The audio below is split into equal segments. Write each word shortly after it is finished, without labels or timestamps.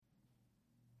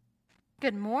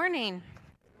Good morning.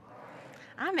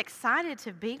 I'm excited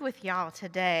to be with y'all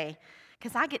today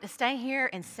because I get to stay here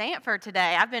in Sanford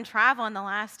today. I've been traveling the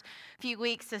last few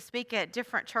weeks to speak at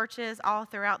different churches all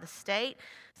throughout the state.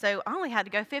 So I only had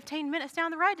to go 15 minutes down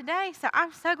the road today. So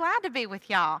I'm so glad to be with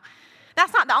y'all.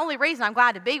 That's not the only reason I'm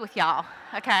glad to be with y'all,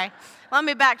 okay? Let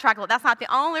me backtrack a little. That's not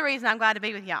the only reason I'm glad to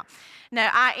be with y'all. No,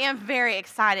 I am very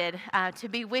excited to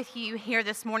be with you here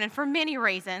this morning for many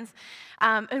reasons,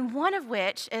 and one of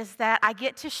which is that I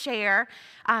get to share,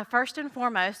 first and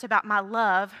foremost, about my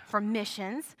love for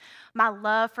missions, my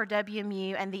love for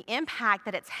WMU, and the impact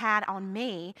that it's had on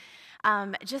me.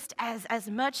 Just as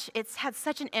much, it's had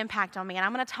such an impact on me, and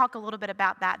I'm going to talk a little bit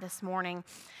about that this morning.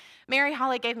 Mary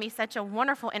Holly gave me such a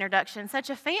wonderful introduction, such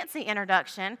a fancy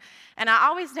introduction, and I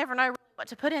always never know what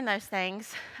to put in those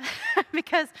things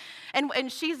because,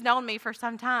 and she's known me for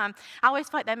some time, I always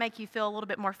feel like they make you feel a little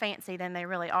bit more fancy than they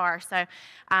really are, so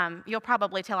you'll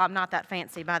probably tell I'm not that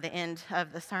fancy by the end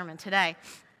of the sermon today.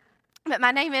 But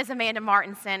my name is Amanda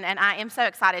Martinson, and I am so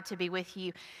excited to be with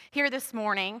you here this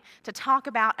morning to talk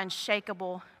about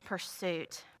unshakable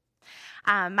pursuit.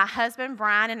 My husband,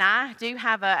 Brian, and I do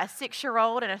have a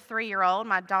 6-year-old and a 3-year-old.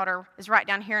 My daughter is right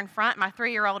down here in front. My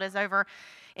 3-year-old is over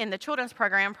in the children's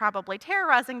program, probably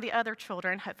terrorizing the other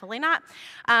children. Hopefully not.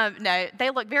 No, they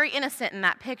look very innocent in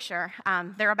that picture.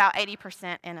 They're about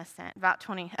 80% innocent, about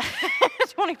 20%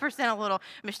 a little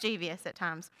mischievous at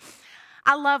times.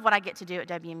 I love what I get to do at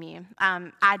WMU.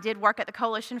 I did work at the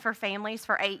Coalition for Families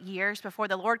for 8 years before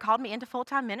the Lord called me into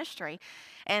full-time ministry.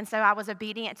 And so I was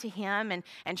obedient to Him and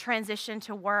transitioned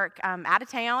to work out of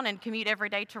town and commute every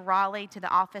day to Raleigh to the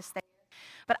office there.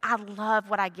 But I love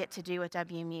what I get to do at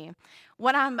WMU.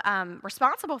 What I'm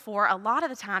responsible for a lot of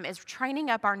the time is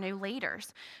training up our new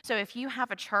leaders. So if you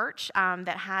have a church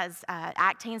that has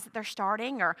ACT teams that they're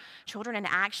starting, or Children in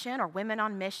Action, or Women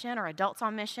on Mission, or Adults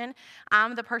on Mission,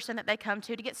 I'm the person that they come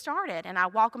to get started. And I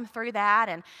walk them through that,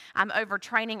 and I'm over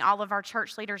training all of our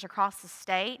church leaders across the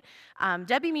state.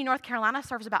 WMU North Carolina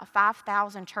serves about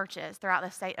 5,000 churches throughout the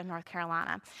state of North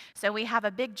Carolina. So we have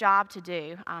a big job to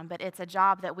do, but it's a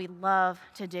job that we love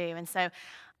to do. And so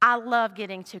I love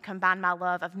getting to combine my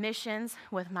love of missions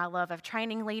with my love of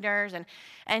training leaders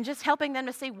and just helping them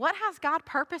to see what has God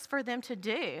purpose for them to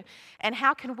do and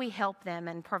how can we help them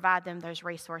and provide them those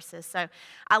resources. So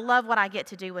I love what I get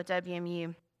to do with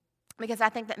WMU because I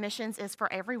think that missions is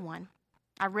for everyone.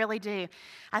 I really do.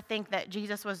 I think that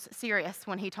Jesus was serious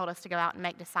when He told us to go out and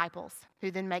make disciples, who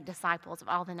then make disciples of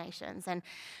all the nations. And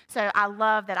so I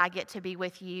love that I get to be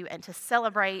with you and to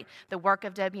celebrate the work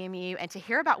of WMU and to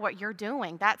hear about what you're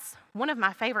doing. That's one of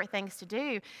my favorite things to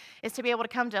do, is to be able to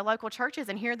come to local churches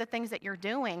and hear the things that you're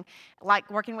doing, like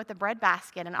working with the Bread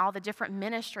Basket and all the different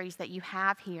ministries that you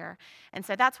have here. And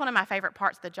so that's one of my favorite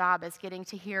parts of the job, is getting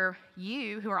to hear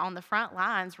you, who are on the front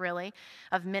lines, really,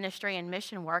 of ministry and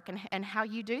mission work and how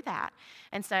you do that.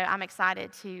 And so I'm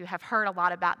excited to have heard a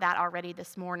lot about that already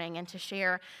this morning and to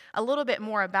share a little bit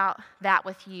more about that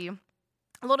with you,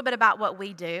 a little bit about what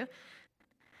we do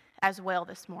as well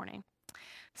this morning.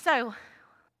 So,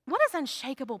 what does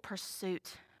unshakable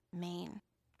pursuit mean?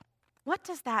 What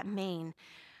does that mean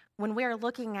when we're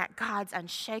looking at God's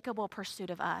unshakable pursuit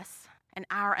of us and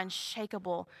our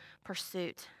unshakable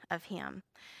pursuit of Him?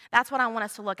 That's what I want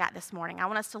us to look at this morning. I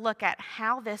want us to look at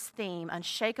how this theme,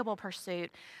 unshakable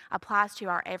pursuit, applies to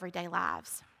our everyday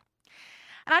lives.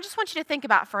 And I just want you to think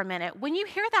about for a minute, when you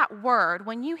hear that word,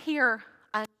 when you hear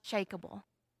unshakable,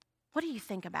 what do you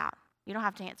think about? You don't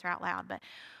have to answer out loud, but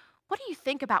what do you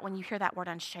think about when you hear that word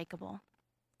unshakable?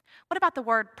 What about the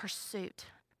word pursuit?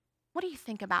 What do you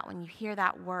think about when you hear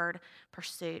that word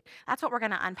pursuit? That's what we're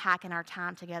going to unpack in our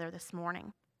time together this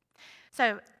morning.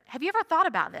 So, have you ever thought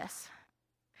about this?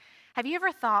 Have you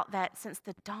ever thought that since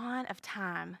the dawn of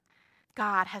time,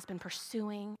 God has been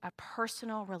pursuing a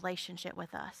personal relationship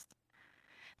with us?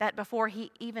 That before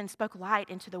He even spoke light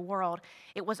into the world,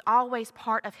 it was always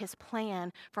part of His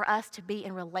plan for us to be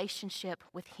in relationship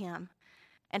with Him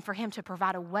and for Him to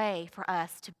provide a way for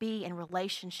us to be in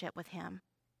relationship with Him.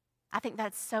 I think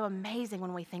that's so amazing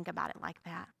when we think about it like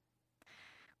that.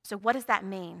 So what does that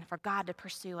mean for God to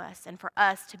pursue us and for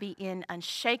us to be in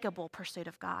unshakable pursuit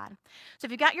of God? So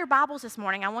if you've got your Bibles this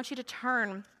morning, I want you to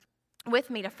turn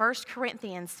with me to 1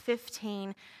 Corinthians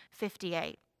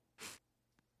 15:58.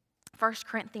 1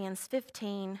 Corinthians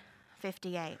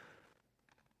 15:58.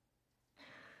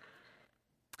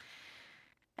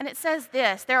 And it says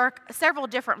this. There are several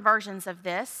different versions of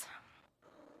this,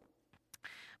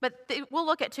 but we'll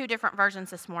look at two different versions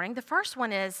this morning. The first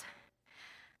one is,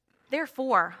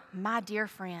 "Therefore, my dear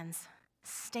friends,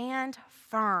 stand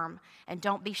firm and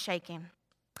don't be shaken.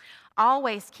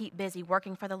 Always keep busy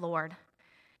working for the Lord,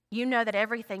 you know that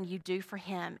everything you do for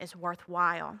him is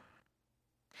worthwhile.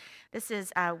 This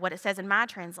is what it says in my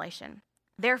translation.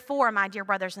 Therefore, my dear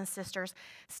brothers and sisters,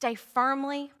 stay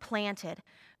firmly planted,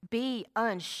 be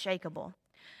unshakable.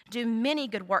 Do many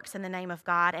good works in the name of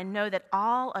God, and know that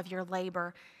all of your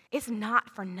labor is not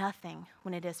for nothing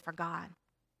when it is for God.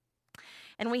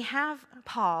 And we have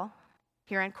Paul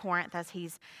here in Corinth as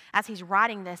he's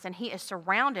writing this, and he is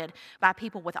surrounded by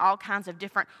people with all kinds of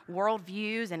different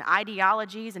worldviews and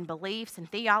ideologies and beliefs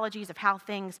and theologies of how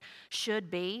things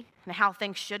should be and how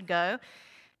things should go.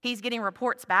 He's getting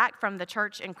reports back from the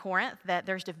church in Corinth that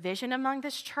there's division among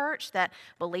this church, that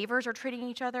believers are treating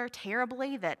each other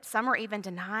terribly, that some are even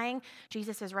denying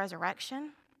Jesus'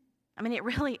 resurrection. I mean, it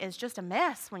really is just a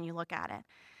mess when you look at it.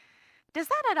 Does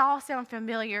that at all sound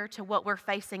familiar to what we're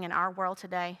facing in our world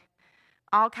today?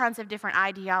 All kinds of different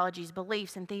ideologies,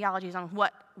 beliefs, and theologies on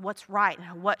what's right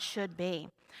and what should be.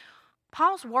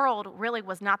 Paul's world really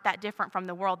was not that different from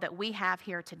the world that we have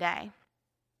here today.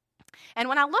 And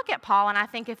when I look at Paul and I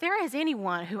think, if there is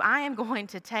anyone who I am going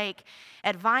to take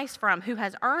advice from, who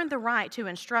has earned the right to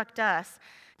instruct us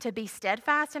to be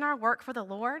steadfast in our work for the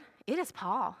Lord, it is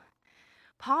Paul.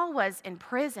 Paul was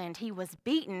imprisoned, he was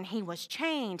beaten, he was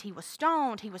chained, he was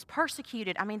stoned, he was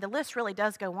persecuted. I mean, the list really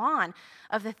does go on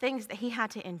of the things that he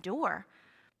had to endure.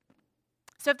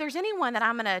 So if there's anyone that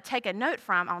I'm going to take a note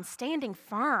from on standing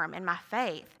firm in my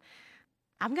faith,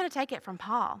 I'm going to take it from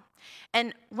Paul.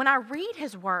 And when I read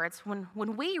his words, when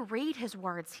we read his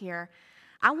words here,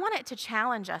 I want it to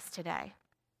challenge us today.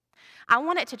 I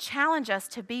want it to challenge us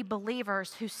to be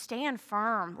believers who stand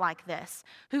firm like this,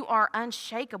 who are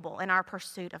unshakable in our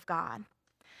pursuit of God.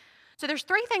 So there's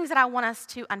 3 things that I want us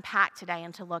to unpack today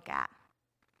and to look at.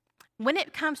 When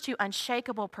it comes to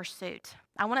unshakable pursuit,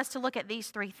 I want us to look at these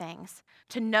 3 things: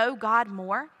 to know God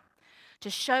more, to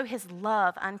show his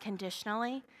love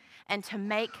unconditionally, and to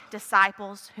make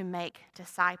disciples who make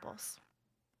disciples.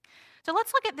 So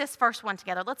let's look at this first one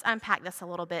together. Let's unpack this a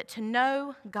little bit. To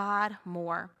know God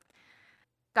more.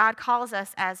 God calls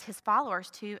us as his followers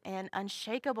to an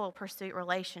unshakable pursuit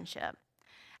relationship,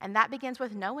 and that begins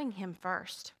with knowing him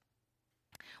first.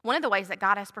 One of the ways that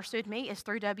God has pursued me is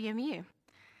through WMU.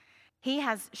 He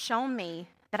has shown me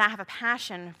that I have a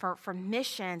passion for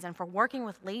missions and for working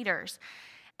with leaders.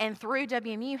 And through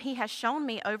WMU, he has shown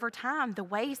me over time the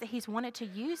ways that he's wanted to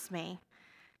use me.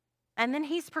 And then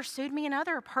he's pursued me in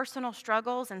other personal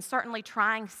struggles and certainly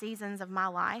trying seasons of my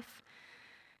life.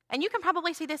 And you can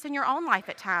probably see this in your own life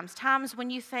at times when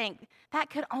you think, that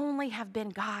could only have been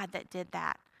God that did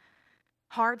that.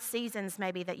 Hard seasons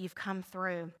maybe that you've come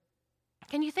through.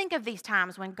 Can you think of these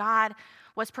times when God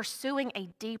was pursuing a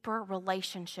deeper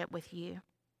relationship with you?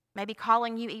 Maybe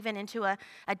calling you even into a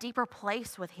deeper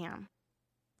place with him.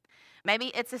 Maybe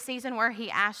it's a season where he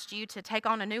asked you to take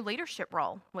on a new leadership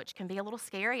role, which can be a little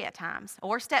scary at times,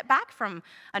 or step back from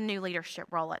a new leadership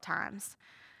role at times.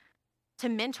 To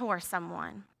mentor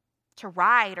someone, to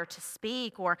write or to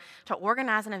speak or to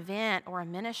organize an event or a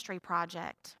ministry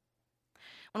project.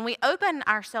 When we open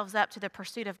ourselves up to the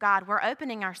pursuit of God, we're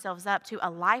opening ourselves up to a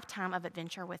lifetime of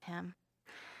adventure with him.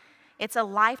 It's a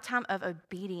lifetime of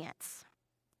obedience,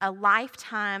 a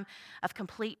lifetime of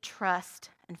complete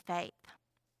trust and faith.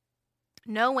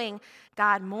 Knowing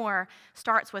God more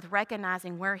starts with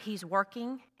recognizing where he's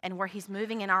working and where he's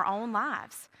moving in our own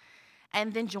lives,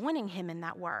 and then joining him in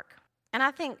that work. And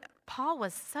I think Paul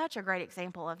was such a great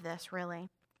example of this, really.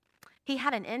 He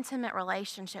had an intimate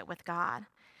relationship with God.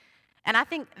 And I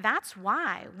think that's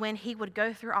why when he would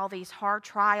go through all these hard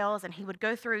trials and he would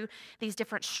go through these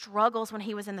different struggles when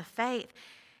he was in the faith,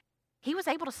 he was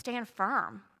able to stand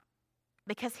firm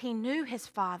because he knew his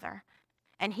Father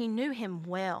and he knew him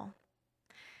well.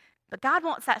 But God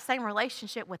wants that same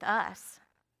relationship with us.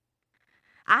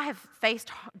 I have faced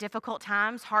difficult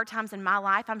times, hard times in my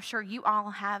life. I'm sure you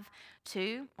all have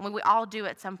too. I mean, we all do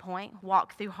at some point,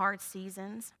 walk through hard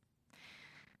seasons.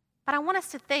 But I want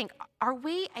us to think, are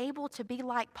we able to be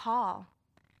like Paul,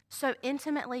 so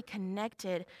intimately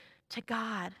connected to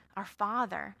God, our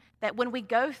Father, that when we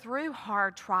go through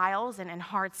hard trials and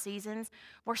hard seasons,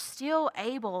 we're still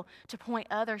able to point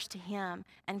others to him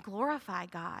and glorify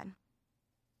God?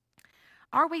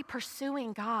 Are we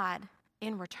pursuing God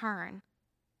in return?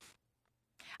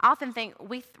 I often think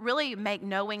we really make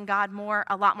knowing God more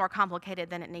a lot more complicated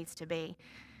than it needs to be.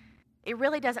 It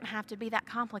really doesn't have to be that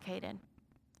complicated.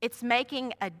 It's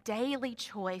making a daily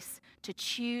choice to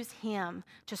choose him,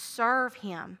 to serve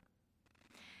him.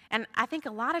 And I think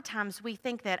a lot of times we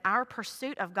think that our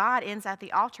pursuit of God ends at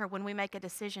the altar when we make a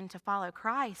decision to follow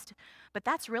Christ, but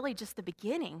that's really just the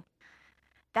beginning.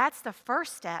 That's the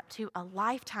first step to a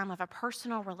lifetime of a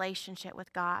personal relationship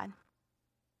with God.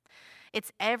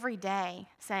 It's every day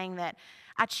saying that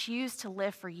I choose to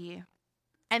live for you,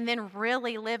 and then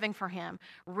really living for him,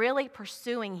 really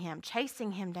pursuing him,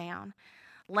 chasing him down,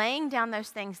 laying down those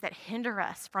things that hinder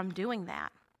us from doing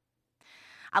that.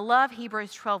 I love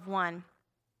Hebrews 12:1.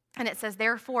 And it says,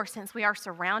 therefore, since we are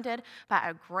surrounded by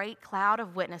a great cloud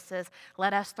of witnesses,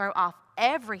 let us throw off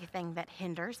everything that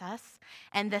hinders us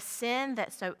and the sin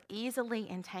that so easily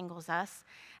entangles us,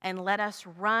 and let us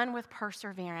run with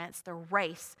perseverance the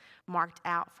race marked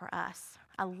out for us.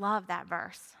 I love that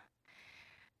verse.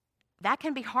 That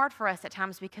can be hard for us at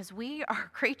times because we are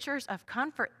creatures of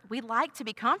comfort. We like to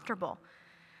be comfortable.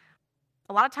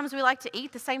 A lot of times we like to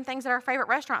eat the same things at our favorite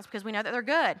restaurants because we know that they're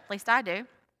good. At least I do.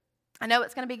 I know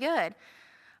it's going to be good.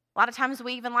 A lot of times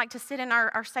we even like to sit in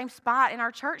our same spot in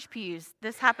our church pews.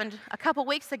 This happened a couple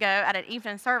weeks ago at an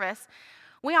evening service.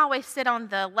 We always sit on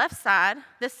the left side,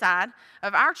 this side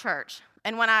of our church.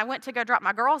 And when I went to go drop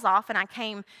my girls off and I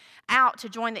came out to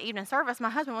join the evening service,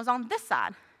 my husband was on this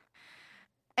side.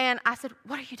 And I said,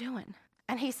 what are you doing?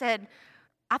 And he said,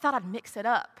 I thought I'd mix it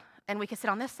up and we could sit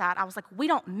on this side. I was like, we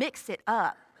don't mix it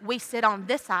up. We sit on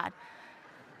this side.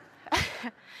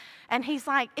 And he's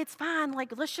like, it's fine.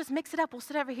 Like, let's just mix it up. We'll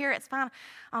sit over here. It's fine.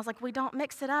 I was like, we don't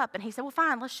mix it up. And he said, well,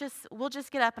 fine. We'll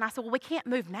just get up. And I said, well, we can't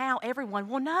move now. Everyone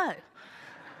will know.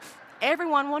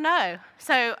 Everyone will know.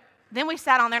 So then we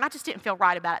sat on there, and I just didn't feel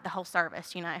right about it the whole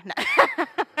service, you know. No.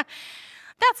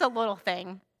 That's a little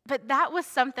thing. But that was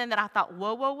something that I thought,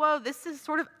 whoa, this is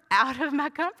sort of out of my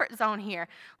comfort zone here.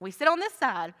 We sit on this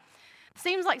side.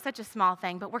 Seems like such a small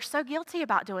thing, but we're so guilty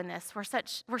about doing this.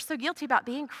 We're so guilty about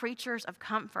being creatures of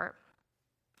comfort.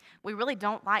 We really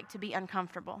don't like to be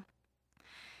uncomfortable.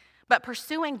 But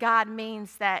pursuing God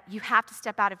means that you have to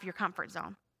step out of your comfort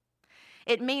zone.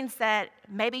 It means that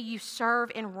maybe you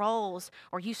serve in roles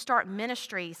or you start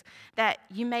ministries that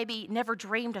you maybe never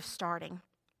dreamed of starting.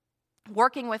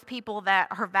 Working with people that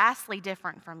are vastly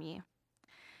different from you.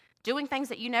 Doing things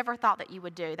that you never thought that you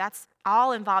would do. That's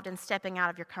all involved in stepping out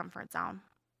of your comfort zone.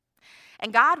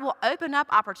 And God will open up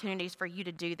opportunities for you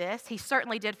to do this. He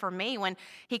certainly did for me when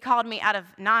he called me out of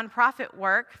nonprofit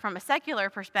work from a secular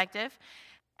perspective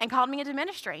and called me into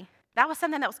ministry. That was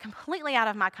something that was completely out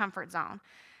of my comfort zone.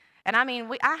 And I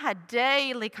mean, I had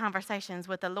daily conversations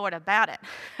with the Lord about it.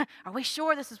 Are we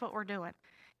sure this is what we're doing?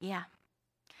 Yeah.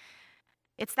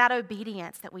 It's that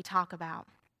obedience that we talk about.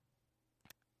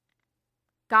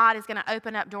 God is going to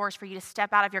open up doors for you to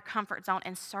step out of your comfort zone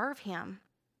and serve him.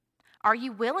 Are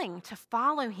you willing to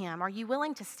follow him? Are you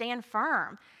willing to stand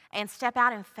firm and step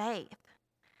out in faith?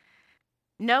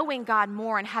 Knowing God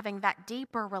more and having that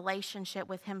deeper relationship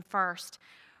with him first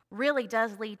really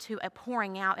does lead to a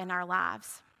pouring out in our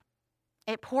lives.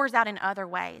 It pours out in other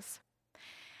ways.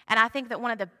 And I think that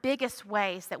one of the biggest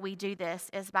ways that we do this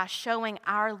is by showing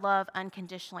our love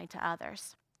unconditionally to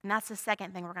others. And that's the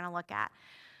second thing we're going to look at.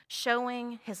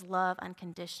 Showing his love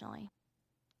unconditionally.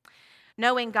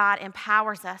 Knowing God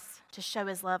empowers us to show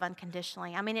his love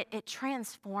unconditionally. I mean, it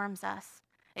transforms us.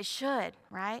 It should,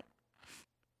 right?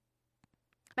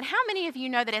 But how many of you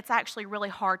know that it's actually really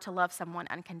hard to love someone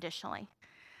unconditionally?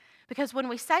 Because when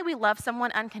we say we love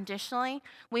someone unconditionally,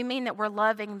 we mean that we're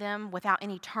loving them without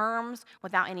any terms,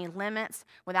 without any limits,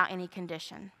 without any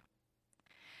condition.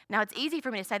 Now, it's easy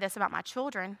for me to say this about my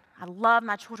children. I love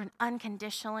my children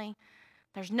unconditionally.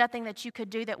 There's nothing that you could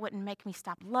do that wouldn't make me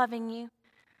stop loving you.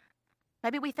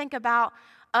 Maybe we think about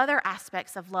other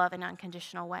aspects of love in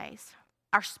unconditional ways.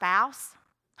 Our spouse,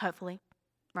 hopefully,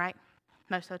 right?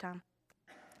 Most of the time.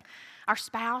 Our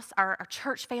spouse, our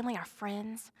church family, our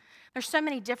friends. There's so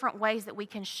many different ways that we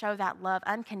can show that love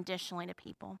unconditionally to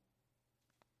people.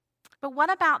 But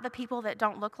what about the people that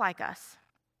don't look like us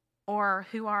or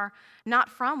who are not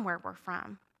from where we're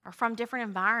from or from different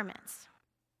environments?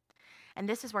 And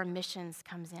this is where missions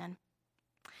comes in.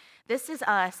 This is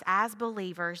us as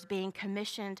believers being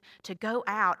commissioned to go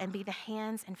out and be the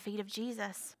hands and feet of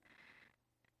Jesus.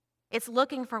 It's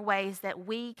looking for ways that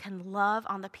we can love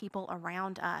on the people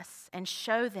around us and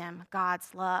show them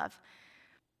God's love.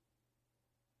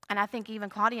 And I think even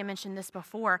Claudia mentioned this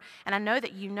before, and I know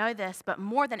that you know this, but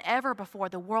more than ever before,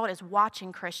 the world is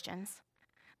watching Christians.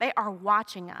 They are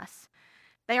watching us.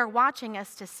 They are watching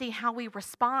us to see how we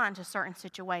respond to certain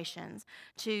situations,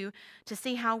 to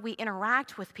see how we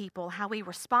interact with people, how we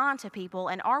respond to people,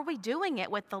 and are we doing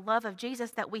it with the love of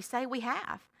Jesus that we say we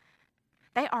have?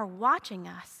 They are watching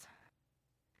us.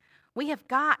 We have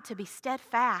got to be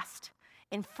steadfast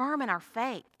and firm in our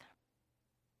faith.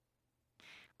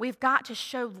 We've got to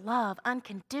show love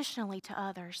unconditionally to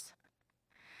others.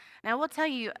 Now, I will tell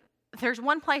you, there's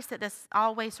one place that this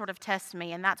always sort of tests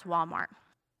me, and that's Walmart.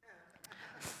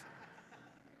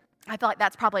 I feel like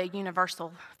that's probably a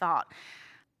universal thought.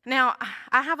 Now,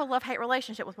 I have a love-hate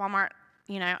relationship with Walmart.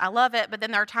 I love it, but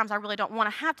then there are times I really don't want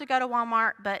to have to go to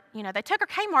Walmart, but, they took our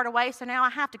Kmart away, so now I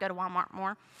have to go to Walmart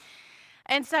more.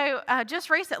 And so just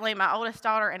recently, my oldest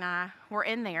daughter and I were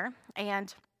in there,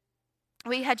 and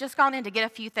we had just gone in to get a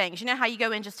few things. You know how you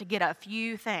go in just to get a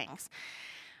few things?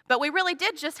 But we really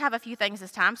did just have a few things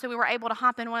this time, so we were able to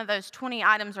hop in one of those 20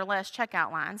 items or less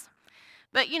checkout lines.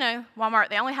 But, Walmart,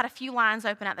 they only had a few lines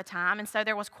open at the time, and so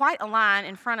there was quite a line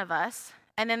in front of us,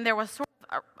 and then there was sort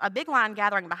of a big line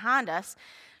gathering behind us,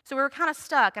 so we were kind of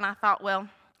stuck, and I thought, well,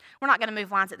 we're not going to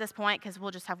move lines at this point because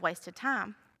we'll just have wasted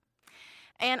time.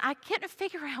 And I couldn't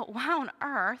figure out why on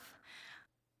earth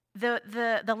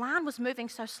the line was moving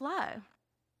so slow.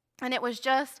 And it was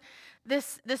just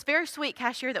this very sweet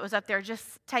cashier that was up there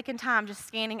just taking time, just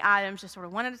scanning items, just sort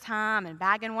of one at a time and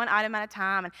bagging one item at a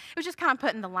time. And it was just kind of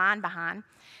putting the line behind.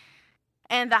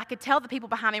 And I could tell the people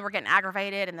behind me were getting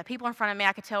aggravated, and the people in front of me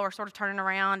I could tell were sort of turning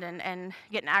around and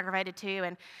getting aggravated too.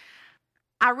 And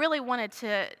I really wanted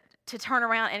to turn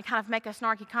around and kind of make a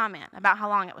snarky comment about how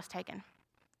long it was taking.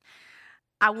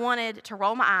 I wanted to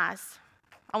roll my eyes.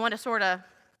 I wanted to sort of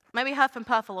maybe huff and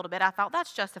puff a little bit. I thought,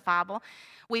 that's justifiable.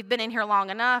 We've been in here long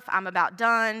enough. I'm about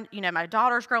done. My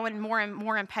daughter's growing more and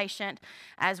more impatient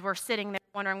as we're sitting there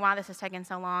wondering why this is taking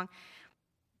so long.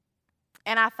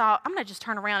 And I thought, I'm going to just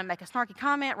turn around and make a snarky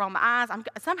comment, roll my eyes.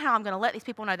 Somehow I'm going to let these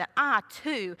people know that I,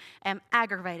 too, am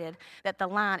aggravated that the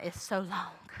line is so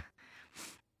long.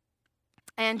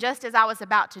 And just as I was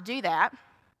about to do that,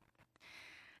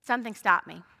 something stopped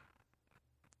me.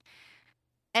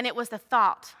 And it was the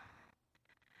thought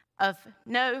of,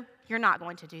 no, you're not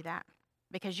going to do that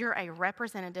because you're a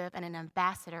representative and an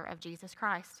ambassador of Jesus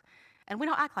Christ. And we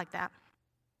don't act like that.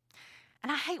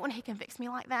 And I hate when he convicts me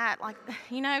like that,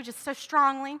 just so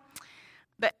strongly.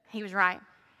 But he was right.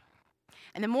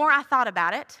 And the more I thought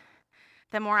about it,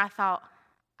 the more I thought,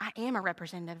 I am a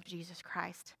representative of Jesus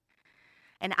Christ.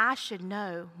 And I should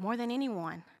know more than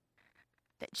anyone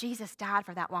that Jesus died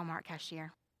for that Walmart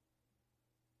cashier.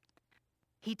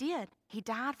 He did. He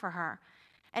died for her.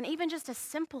 And even just a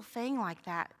simple thing like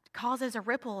that causes a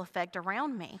ripple effect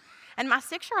around me. And my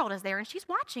 6-year-old is there, and she's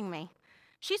watching me.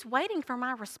 She's waiting for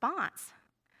my response.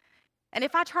 And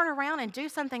if I turn around and do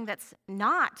something that's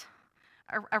not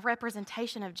a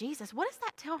representation of Jesus, what does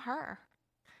that tell her?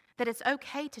 That it's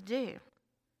okay to do.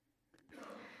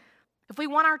 If we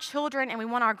want our children and we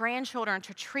want our grandchildren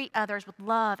to treat others with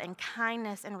love and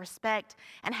kindness and respect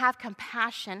and have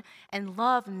compassion and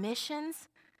love missions,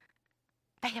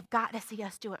 they have got to see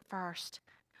us do it first.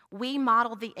 We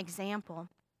model the example.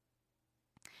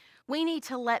 We need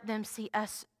to let them see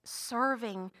us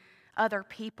serving other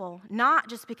people, not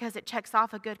just because it checks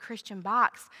off a good Christian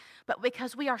box, but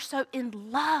because we are so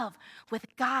in love with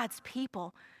God's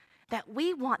people that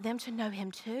we want them to know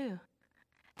Him too.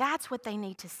 That's what they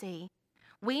need to see.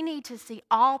 We need to see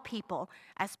all people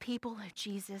as people who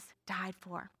Jesus died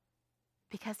for,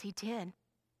 because He did.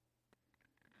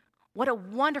 What a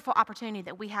wonderful opportunity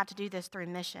that we have to do this through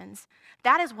missions.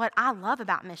 That is what I love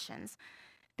about missions,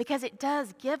 because it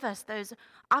does give us those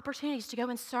opportunities to go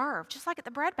and serve, just like at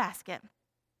the breadbasket,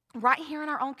 right here in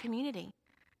our own community.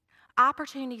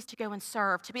 Opportunities to go and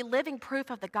serve, to be living proof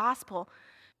of the gospel,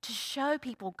 to show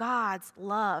people God's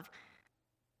love,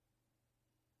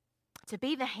 to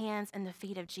be the hands and the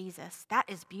feet of Jesus. That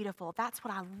is beautiful. That's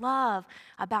what I love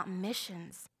about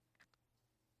missions.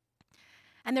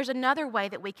 And there's another way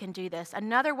that we can do this.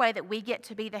 Another way that we get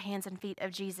to be the hands and feet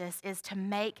of Jesus is to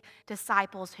make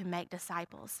disciples who make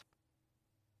disciples.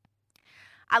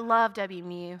 I love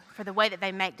WMU for the way that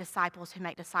they make disciples who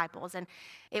make disciples. And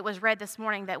it was read this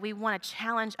morning that we want to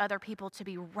challenge other people to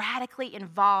be radically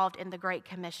involved in the Great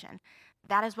Commission.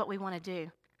 That is what we want to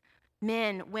do.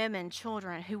 Men, women,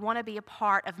 children who want to be a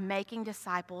part of making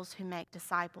disciples who make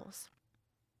disciples.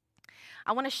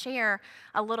 I want to share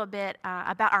a little bit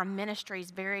about our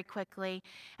ministries very quickly,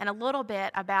 and a little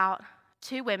bit about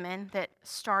 2 women that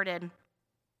started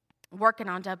working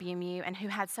on WMU and who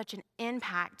had such an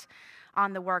impact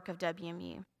on the work of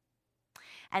WMU.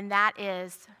 And that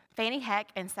is Fannie Heck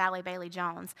and Sally Bailey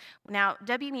Jones. Now,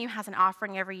 WMU has an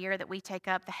offering every year that we take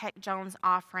up, the Heck Jones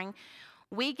offering.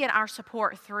 We get our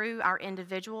support through our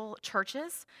individual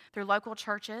churches, through local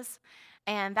churches,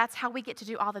 and that's how we get to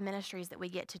do all the ministries that we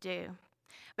get to do.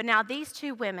 But now these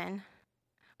 2 women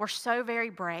were so very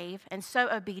brave and so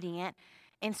obedient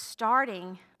in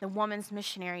starting the Women's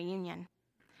Missionary Union.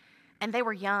 And they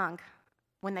were young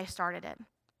when they started it.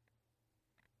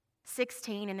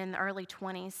 16 and in the early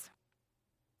 20s.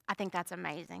 I think that's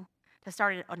amazing. To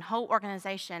start a whole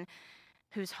organization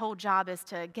whose whole job is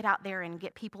to get out there and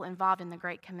get people involved in the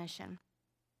Great Commission.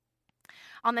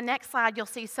 On the next slide, you'll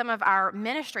see some of our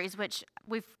ministries, which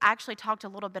we've actually talked a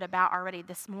little bit about already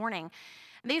this morning.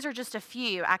 These are just a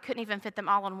few. I couldn't even fit them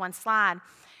all on one slide.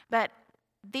 But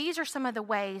these are some of the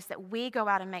ways that we go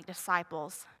out and make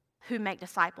disciples who make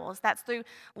disciples. That's through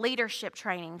leadership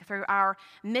training, through our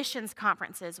missions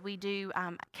conferences. We do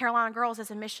Carolina Girls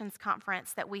is a missions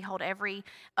conference that we hold every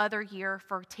other year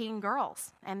for teen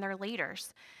girls and their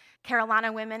leaders.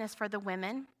 Carolina Women is for the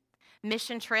women.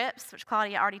 Mission trips, which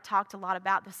Claudia already talked a lot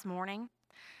about this morning.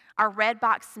 Our Red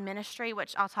Box ministry,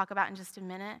 which I'll talk about in just a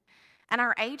minute. And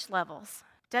our age levels.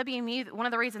 WMU, one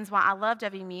of the reasons why I love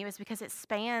WMU is because it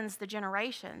spans the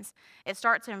generations. It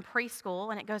starts in preschool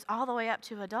and it goes all the way up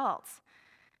to adults.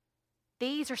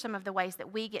 These are some of the ways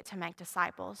that we get to make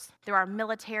disciples through our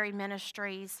military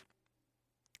ministries.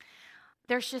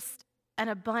 There's just an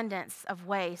abundance of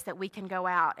ways that we can go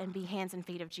out and be hands and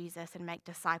feet of Jesus and make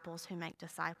disciples who make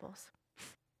disciples.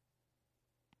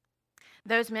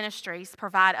 Those ministries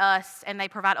provide us, and they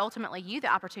provide ultimately you,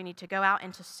 the opportunity to go out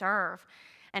and to serve,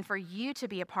 and for you to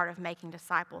be a part of making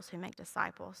disciples who make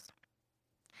disciples.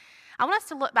 I want us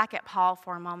to look back at Paul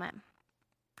for a moment.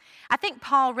 I think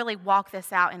Paul really walked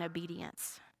this out in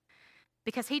obedience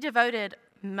because he devoted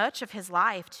much of his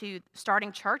life to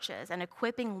starting churches and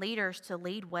equipping leaders to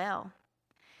lead well.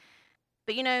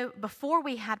 But you know, before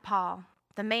we had Paul,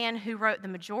 the man who wrote the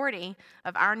majority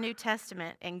of our New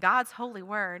Testament in God's holy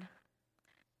word,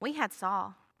 we had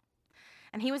Saul.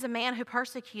 And he was a man who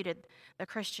persecuted the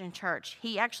Christian church.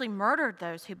 He actually murdered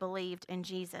those who believed in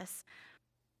Jesus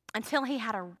until he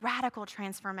had a radical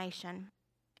transformation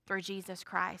through Jesus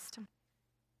Christ.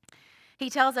 He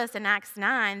tells us in Acts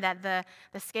 9 that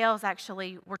the scales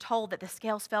actually were told that the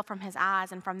scales fell from his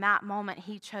eyes, and from that moment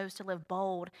he chose to live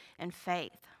bold in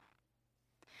faith.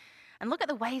 And look at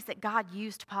the ways that God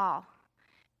used Paul.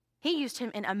 He used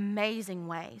him in amazing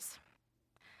ways.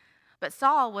 But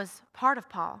Saul was part of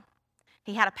Paul.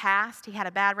 He had a past, he had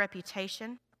a bad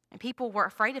reputation, and people were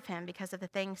afraid of him because of the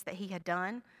things that he had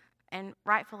done, and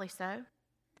rightfully so.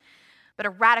 But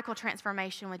a radical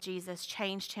transformation with Jesus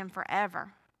changed him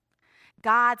forever.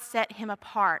 God set him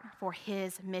apart for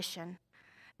his mission.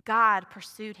 God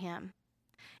pursued him,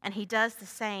 and he does the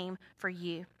same for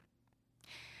you.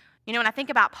 You know, when I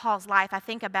think about Paul's life, I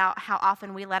think about how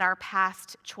often we let our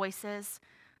past choices,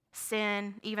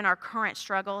 sin, even our current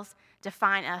struggles,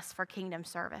 define us for kingdom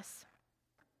service.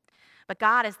 But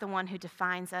God is the one who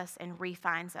defines us and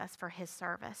refines us for his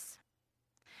service.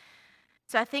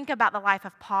 So I think about the life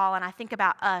of Paul, and I think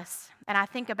about us, and I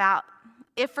think about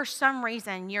if for some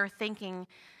reason you're thinking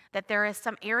that there is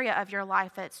some area of your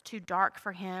life that's too dark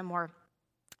for him, or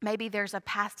maybe there's a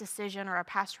past decision or a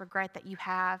past regret that you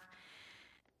have,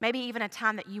 maybe even a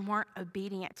time that you weren't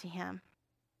obedient to him.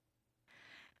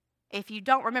 If you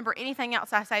don't remember anything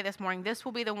else I say this morning, this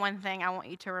will be the one thing I want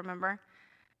you to remember.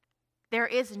 There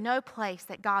is no place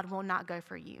that God will not go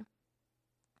for you.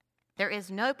 There is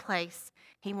no place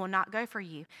he will not go for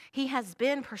you. He has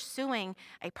been pursuing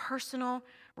a personal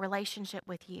relationship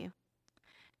with you.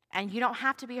 And you don't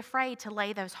have to be afraid to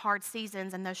lay those hard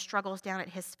seasons and those struggles down at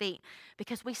his feet,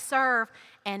 because we serve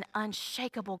an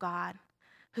unshakable God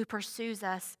who pursues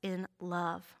us in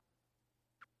love.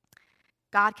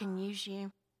 God can use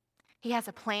you. He has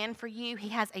a plan for you. He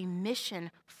has a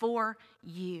mission for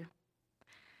you.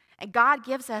 And God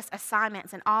gives us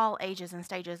assignments in all ages and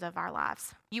stages of our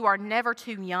lives. You are never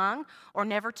too young or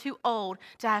never too old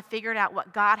to have figured out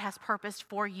what God has purposed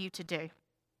for you to do.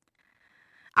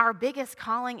 Our biggest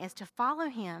calling is to follow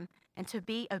him and to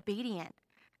be obedient.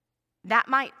 That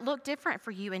might look different for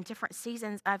you in different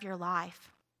seasons of your life,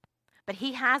 but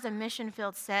he has a mission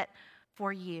field set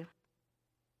for you.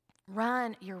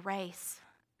 Run your race.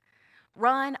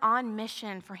 Run on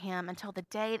mission for him until the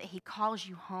day that he calls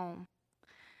you home.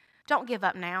 Don't give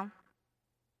up now.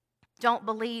 Don't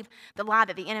believe the lie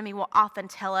that the enemy will often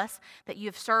tell us, that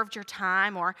you've served your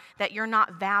time, or that you're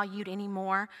not valued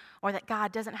anymore, or that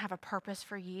God doesn't have a purpose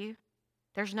for you.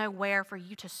 There's nowhere for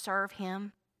you to serve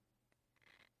him.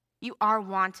 You are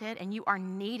wanted and you are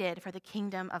needed for the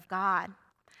kingdom of God.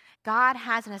 God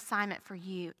has an assignment for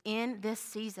you in this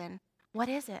season. What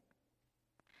is it?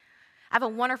 I have a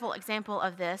wonderful example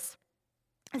of this.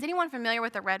 Is anyone familiar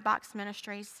with the Red Box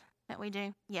Ministries that we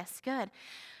do? Yes, good.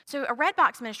 So a Red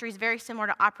Box ministry is very similar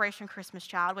to Operation Christmas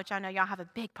Child, which I know y'all have a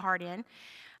big part in.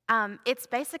 It's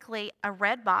basically a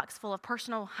red box full of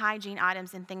personal hygiene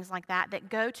items and things like that that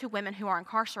go to women who are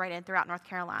incarcerated throughout North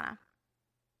Carolina.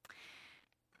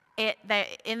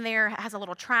 In there has a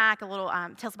little track,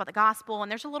 tells about the gospel,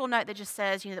 and there's a little note that just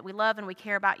says, that we love and we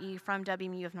care about you from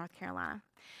WMU of North Carolina.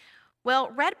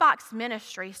 Well, Redbox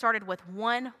Ministry started with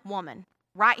one woman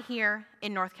right here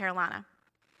in North Carolina.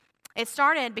 It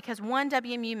started because one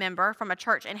WMU member from a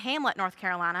church in Hamlet, North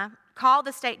Carolina, called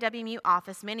the state WMU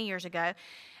office many years ago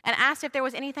and asked if there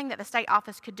was anything that the state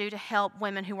office could do to help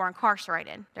women who were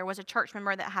incarcerated. There was a church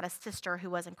member that had a sister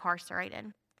who was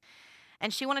incarcerated.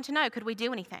 And she wanted to know, could we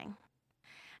do anything?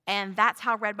 And that's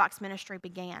how Redbox Ministry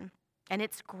began. And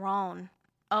it's grown.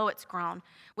 Oh, it's grown.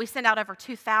 We send out over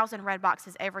 2,000 red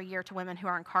boxes every year to women who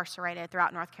are incarcerated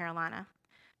throughout North Carolina.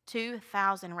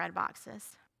 2,000 red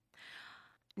boxes.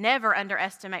 Never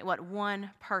underestimate what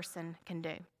one person can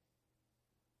do.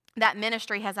 That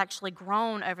ministry has actually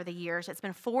grown over the years. It's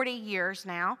been 40 years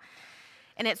now,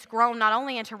 and it's grown not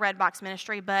only into Redbox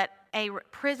Ministry, but a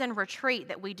prison retreat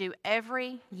that we do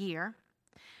every year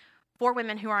for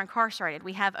women who are incarcerated.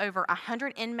 We have over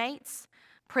 100 inmates,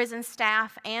 prison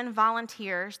staff, and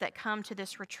volunteers that come to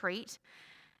this retreat,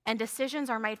 and decisions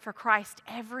are made for Christ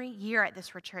every year at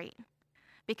this retreat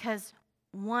because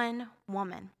one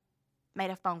woman made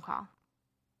a phone call.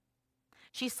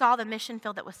 She saw the mission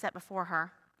field that was set before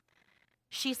her.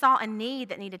 She saw a need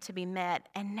that needed to be met,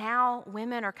 and now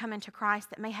women are coming to Christ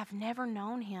that may have never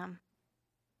known him.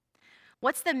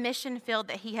 What's the mission field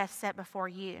that he has set before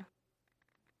you?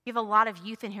 You have a lot of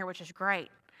youth in here, which is great.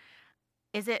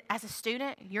 Is it as a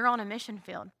student, you're on a mission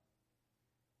field?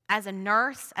 As a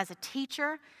nurse, as a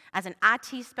teacher, as an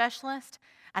IT specialist,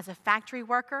 as a factory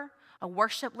worker, a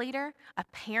worship leader, a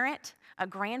parent, a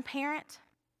grandparent,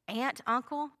 aunt,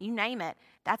 uncle, you name it,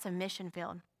 that's a mission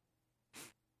field.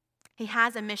 He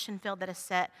has a mission field that is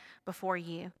set before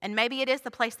you. And maybe it is the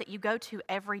place that you go to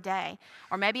every day,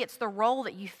 or maybe it's the role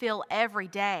that you fill every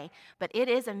day, but it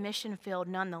is a mission field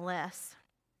nonetheless.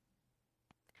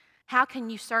 How can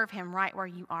you serve him right where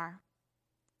you are?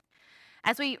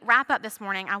 As we wrap up this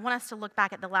morning, I want us to look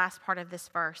back at the last part of this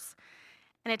verse.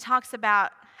 And it talks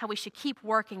about how we should keep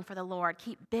working for the Lord,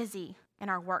 keep busy in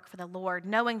our work for the Lord,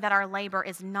 knowing that our labor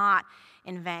is not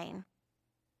in vain.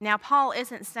 Now, Paul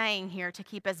isn't saying here to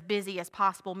keep as busy as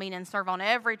possible, meaning serve on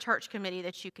every church committee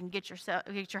that you can get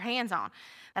your hands on.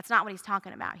 That's not what he's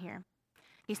talking about here.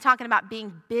 He's talking about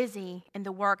being busy in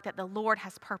the work that the Lord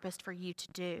has purposed for you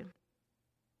to do.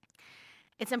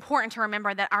 It's important to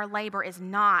remember that our labor is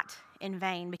not in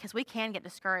vain because we can get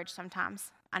discouraged sometimes.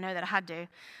 I know that I do.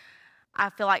 I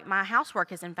feel like my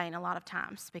housework is in vain a lot of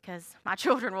times because my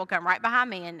children will come right behind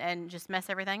me and just mess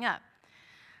everything up.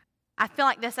 I feel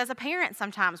like this as a parent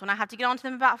sometimes when I have to get on to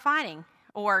them about fighting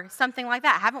or something like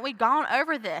that. Haven't we gone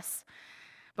over this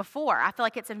before? I feel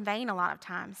like it's in vain a lot of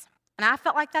times. And I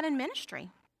felt like that in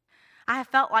ministry. I have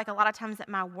felt like a lot of times that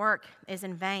my work is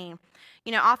in vain.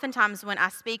 You know, oftentimes when I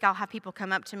speak, I'll have people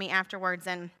come up to me afterwards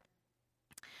and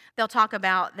they'll talk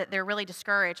about that they're really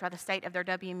discouraged by the state of their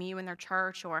WMU and their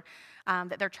church, or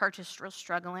that their church is still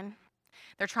struggling.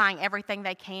 They're trying everything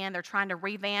they can. They're trying to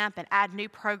revamp and add new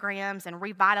programs and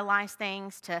revitalize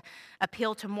things to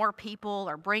appeal to more people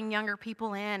or bring younger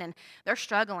people in, and they're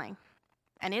struggling.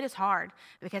 And it is hard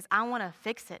because I want to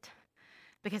fix it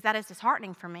because that is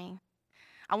disheartening for me.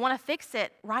 I want to fix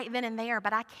it right then and there,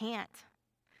 but I can't.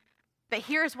 But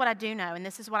here's what I do know, and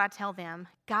this is what I tell them.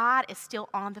 God is still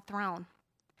on the throne,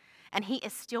 and he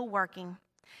is still working,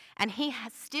 and he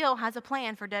still has a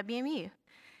plan for WMU.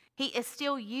 He is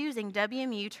still using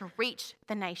WMU to reach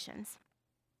the nations.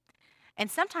 And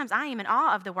sometimes I am in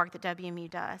awe of the work that WMU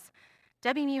does.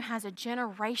 WMU has a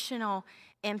generational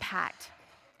impact,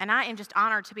 and I am just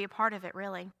honored to be a part of it,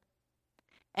 really.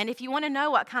 And if you want to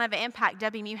know what kind of an impact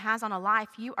WMU has on a life,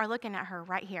 you are looking at her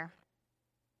right here.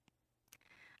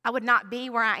 I would not be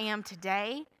where I am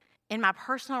today in my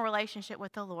personal relationship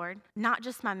with the Lord, not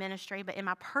just my ministry, but in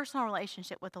my personal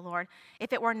relationship with the Lord,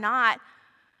 if it were not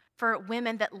for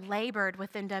women that labored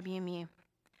within WMU,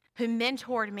 who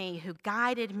mentored me, who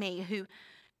guided me, who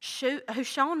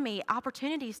shown me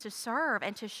opportunities to serve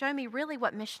and to show me really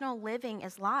what missional living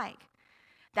is like.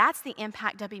 That's the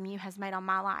impact WMU has made on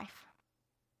my life.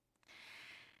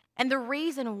 And the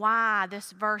reason why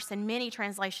this verse in many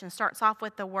translations starts off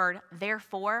with the word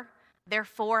therefore,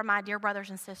 my dear brothers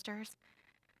and sisters,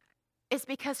 is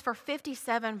because for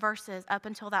 57 verses up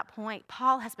until that point,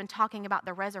 Paul has been talking about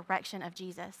the resurrection of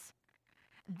Jesus.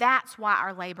 That's why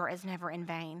our labor is never in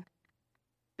vain,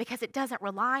 because it doesn't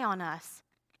rely on us.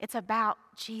 It's about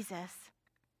Jesus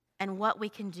and what we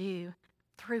can do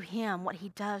through him, what he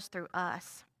does through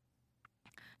us.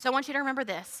 So I want you to remember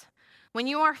this. When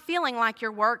you are feeling like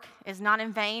your work is not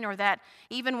in vain, or that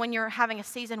even when you're having a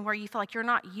season where you feel like you're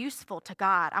not useful to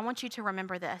God, I want you to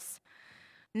remember this.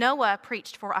 Noah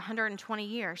preached for 120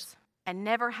 years and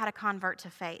never had a convert to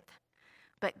faith,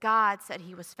 but God said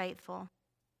he was faithful.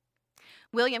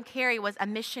 William Carey was a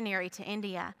missionary to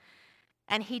India,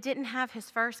 and he didn't have his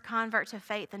first convert to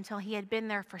faith until he had been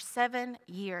there for 7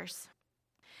 years.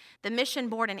 The mission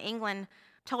board in England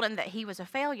told him that he was a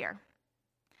failure.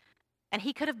 And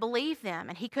he could have believed them,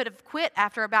 and he could have quit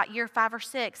after about year 5 or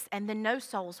 6, and then no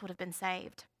souls would have been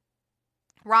saved.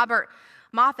 Robert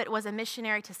Moffat was a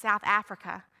missionary to South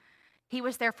Africa. He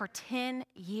was there for 10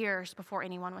 years before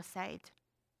anyone was saved.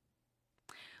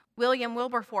 William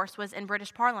Wilberforce was in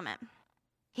British Parliament.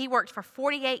 He worked for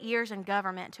 48 years in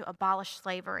government to abolish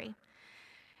slavery.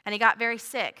 And he got very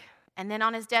sick. And then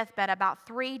on his deathbed, about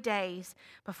 3 days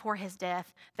before his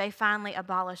death, they finally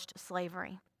abolished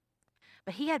slavery.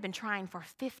 But he had been trying for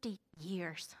 50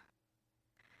 years.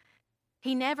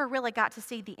 He never really got to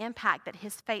see the impact that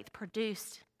his faith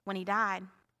produced when he died.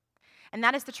 And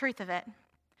that is the truth of it.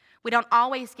 We don't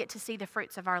always get to see the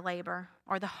fruits of our labor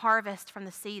or the harvest from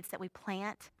the seeds that we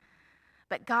plant,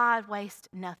 but God wastes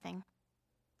nothing.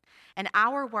 And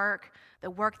our work,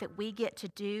 the work that we get to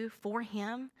do for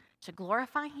Him, to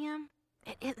glorify Him,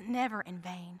 it is never in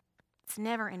vain. It's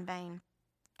never in vain.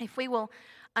 If we will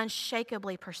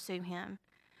unshakably pursue Him,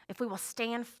 if we will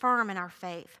stand firm in our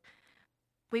faith,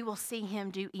 we will see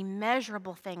Him do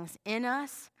immeasurable things in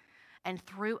us and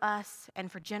through us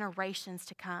and for generations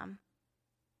to come.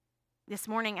 This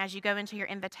morning, as you go into your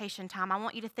invitation time, I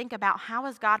want you to think about, how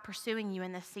is God pursuing you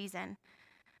in this season?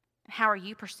 How are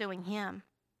you pursuing Him?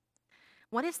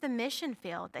 What is the mission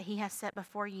field that He has set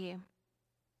before you?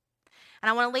 And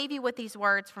I want to leave you with these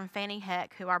words from Fanny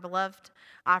Heck, who our beloved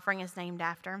offering is named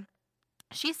after.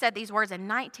 She said these words in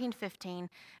 1915,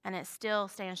 and it still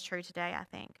stands true today, I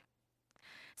think.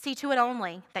 See to it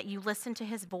only that you listen to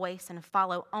His voice and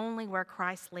follow only where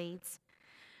Christ leads.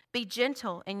 Be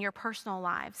gentle in your personal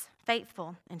lives,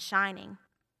 faithful and shining.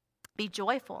 Be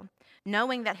joyful,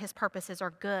 knowing that His purposes are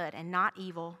good and not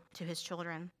evil to His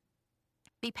children.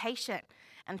 Be patient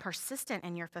and persistent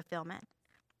in your fulfillment.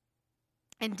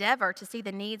 Endeavor to see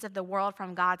the needs of the world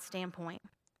from God's standpoint.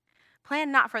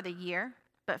 Plan not for the year,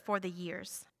 but for the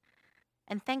years.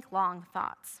 And think long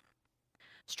thoughts.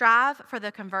 Strive for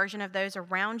the conversion of those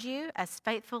around you as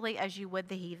faithfully as you would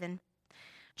the heathen.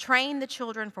 Train the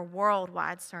children for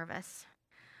worldwide service.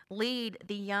 Lead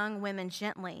the young women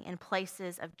gently in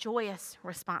places of joyous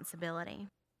responsibility.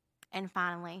 And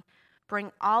finally,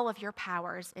 bring all of your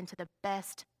powers into the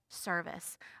best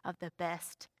service of the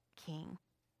best King.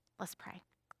 Let's pray.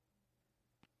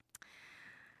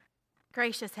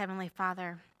 Gracious Heavenly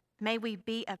Father, may we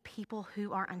be a people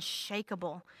who are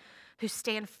unshakable, who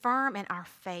stand firm in our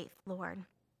faith, Lord.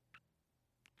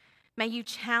 May you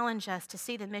challenge us to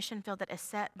see the mission field that is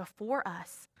set before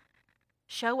us.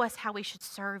 Show us how we should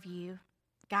serve you.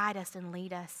 Guide us and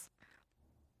lead us.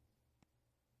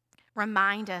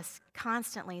 Remind us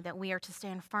constantly that we are to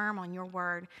stand firm on your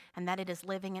word and that it is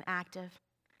living and active.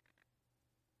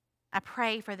 I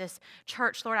pray for this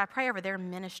church, Lord. I pray over their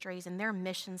ministries and their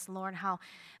missions, Lord, how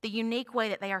the unique way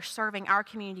that they are serving our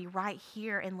community right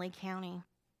here in Lee County.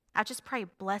 I just pray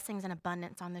blessings and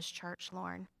abundance on this church,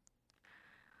 Lord.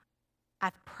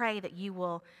 I pray that you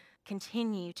will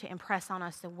continue to impress on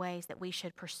us the ways that we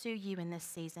should pursue you in this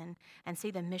season and see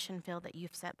the mission field that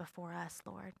you've set before us,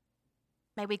 Lord.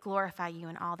 May we glorify you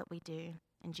in all that we do.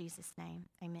 In Jesus' name,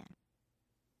 amen.